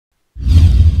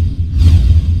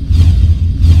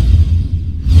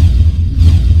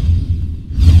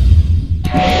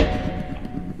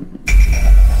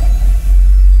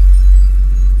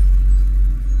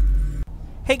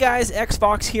Hey guys,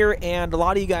 Xfox here, and a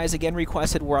lot of you guys again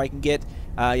requested where I can get,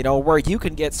 where you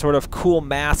can get sort of cool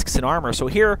masks and armor. So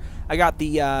here I got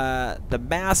the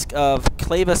mask of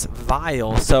Clavicus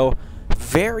Vial. So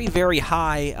very, very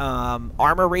high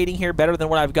armor rating here, better than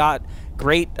what I've got.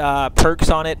 Great perks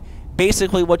on it.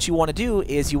 Basically, what you want to do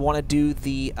is you want to do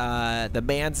the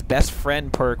man's best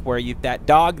friend perk, where that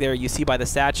dog there you see by the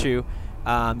statue.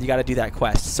 You got to do that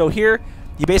quest. So here,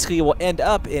 you basically will end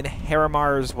up in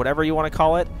Haramar's, whatever you want to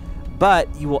call it, but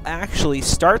you will actually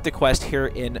start the quest here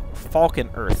in Falcon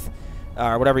Earth,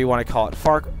 or whatever you want to call it,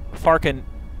 Farcon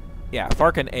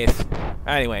 8th.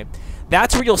 Anyway,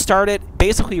 that's where you'll start it.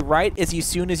 Basically, right as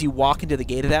soon as you walk into the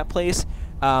gate of that place,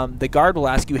 the guard will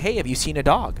ask you, "Hey, have you seen a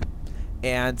dog?"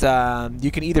 And you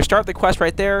can either start the quest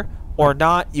right there or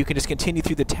not. You can just continue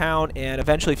through the town, and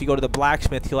eventually, if you go to the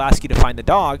blacksmith, he'll ask you to find the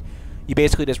dog. You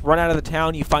basically just run out of the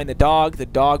town, you find the dog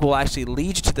will actually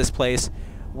lead you to this place,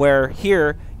 where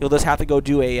here you'll just have to go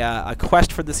do a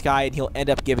quest for this guy, and he'll end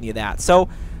up giving you that. So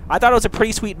I thought it was a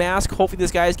pretty sweet mask. Hopefully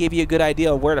this guys gave you a good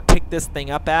idea of where to pick this thing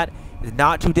up at. It's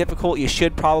not too difficult. You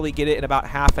should probably get it in about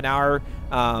half an hour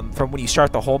from when you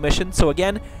start the whole mission. So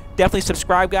again, definitely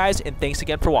subscribe guys, and thanks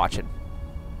again for watching.